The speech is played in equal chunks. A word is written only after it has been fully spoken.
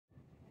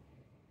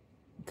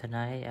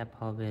Tonight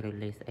Apple will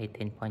release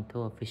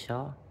 18.2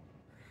 official,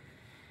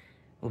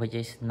 which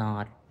is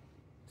not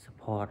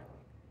support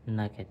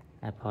naked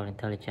Apple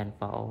Intelligence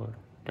for all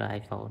the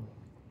iPhone.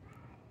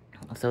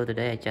 So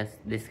today I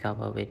just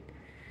discovered with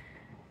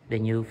the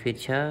new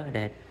feature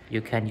that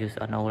you can use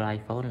on all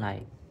iPhone,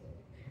 like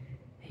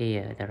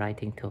here the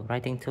writing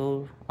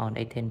tool on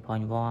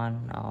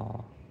 18.1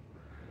 or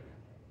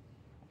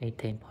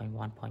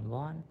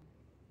 18.1.1.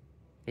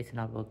 It's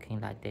not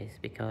working like this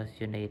because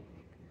you need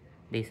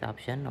this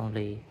option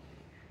only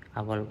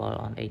available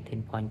on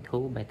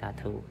 18.2 beta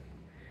 2.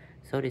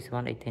 So this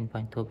one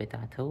 18.2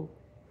 beta 2,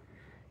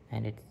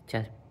 and it's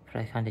just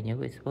press continue,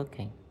 it's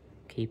working.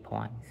 Key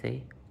point,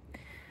 see?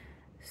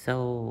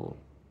 So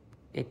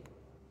it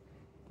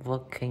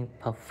working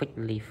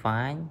perfectly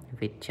fine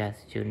with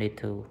just you need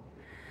to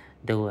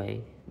do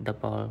a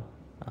double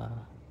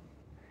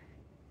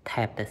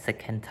tap the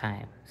second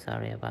time.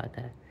 Sorry about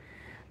that.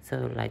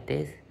 So like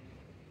this,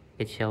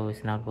 it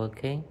shows not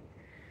working,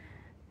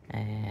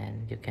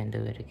 and you can do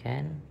it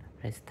again.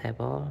 Press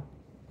table,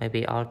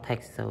 maybe alt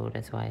text, so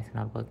that's why it's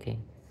not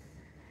working.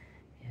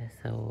 Yeah,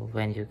 so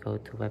when you go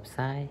to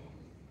website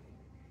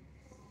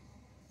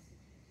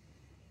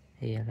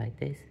here like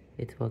this,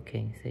 it's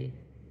working. See,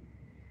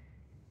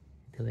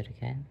 do it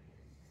again.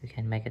 You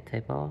can make a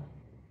table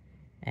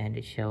and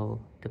it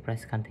show to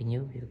press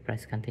continue. You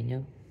press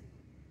continue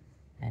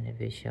and it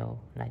will show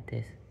like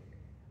this.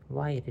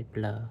 Why is it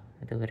blur?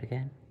 Do it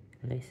again,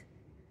 please.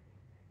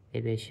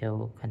 It will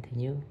show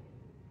continue.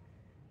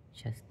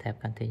 Just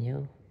tap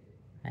continue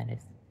and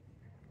it's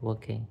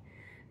working.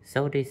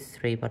 So this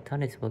 3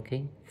 button is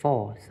working.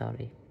 4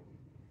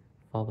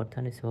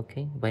 button is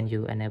working when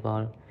you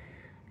enable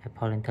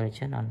Apple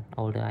Intelligence on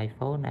older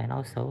iPhone, and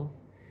also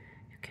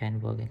you can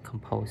work in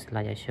Compose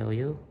like I show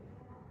you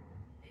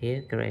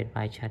here. Create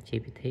by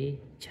ChatGPT.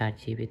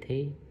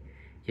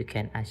 You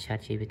can add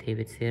ChatGPT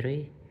with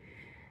Siri,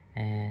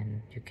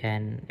 and you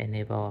can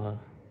enable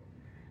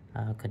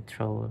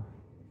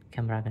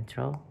camera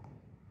control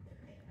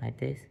like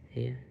this.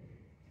 Here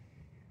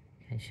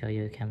I can show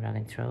you camera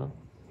control,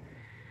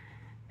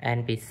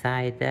 and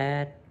beside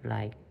that,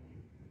 like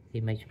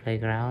image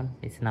playground,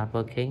 it's not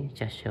working.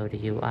 Just show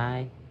the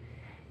UI.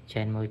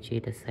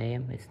 Genmoji the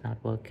same, it's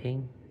not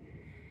working.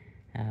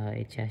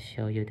 It just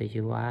show you the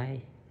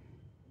UI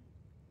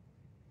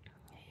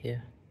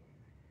here.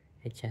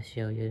 It just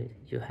show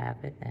you have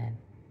it, and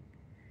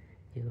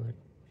your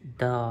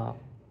dog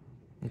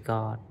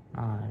got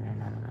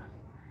no,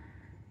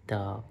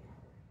 dog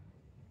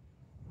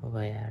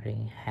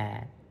wearing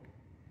hat,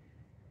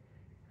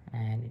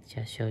 and it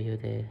just show you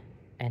the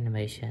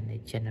animation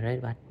it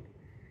generate, but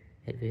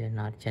it will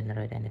not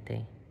generate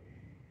anything.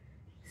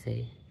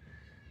 See,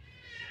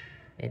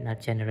 it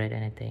not generate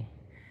anything.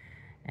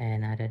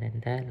 And other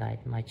than that,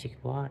 like magic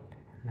word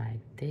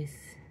like this,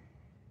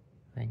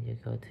 when you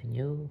go to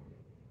new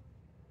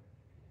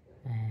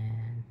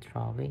and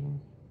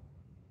drawing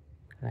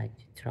like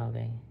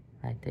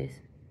this,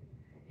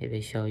 it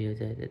will show you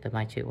the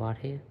magic word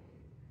here.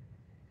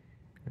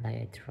 Like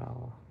I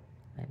draw,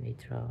 let me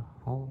draw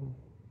home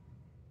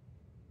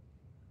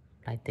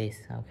like this.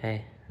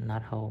 Okay,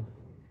 not home,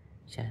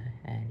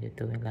 and you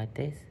do it like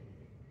this,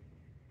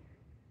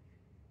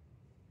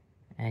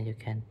 and you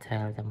can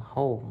tell them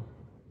home.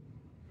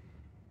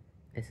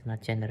 It's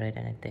not generate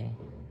anything.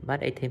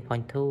 But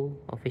 18.2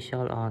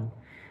 official on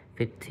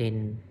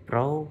 15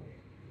 Pro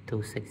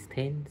to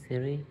 16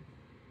 series,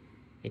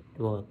 it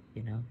work,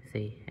 you know.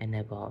 See,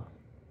 enable.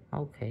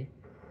 Okay,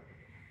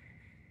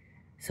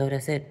 so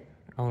that's it.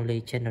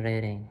 Only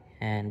generating,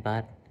 and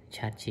but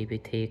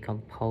ChatGPT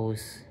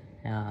Compose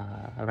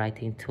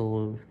writing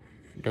tool,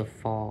 the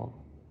 4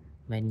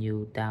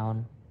 menu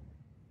down,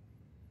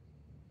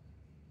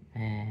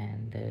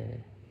 and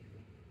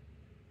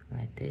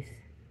like this.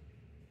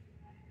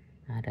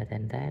 Other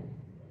than that,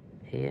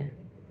 here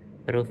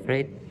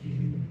proofread,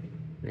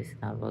 it's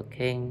not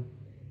working,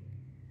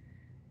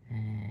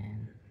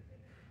 and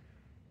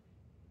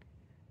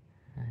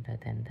other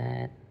than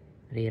that,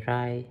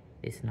 rewrite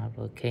is not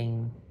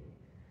working,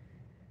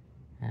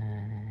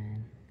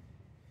 and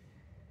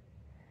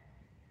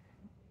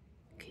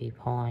key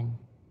point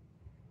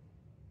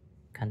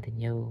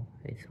continue,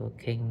 it's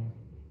working.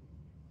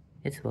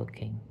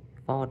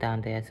 Fall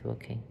down there is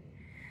working.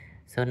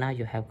 So now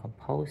you have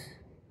Compose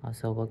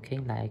also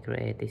working, like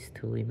create these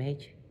 2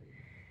 image,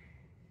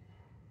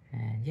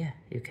 and yeah,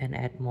 you can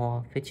add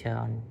more feature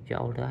on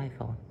your older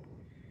iPhone,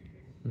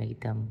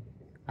 make them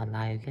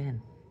alive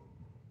again.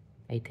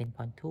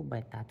 18.2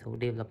 beta 2,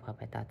 developer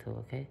beta 2,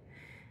 okay.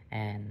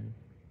 And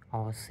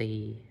OC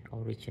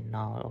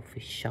original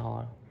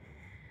official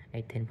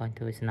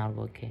 18.2 is not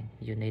working.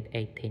 You need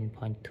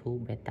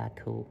 18.2 beta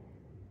 2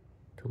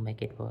 to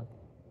make it work.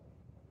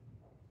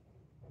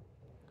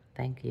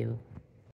 Thank you.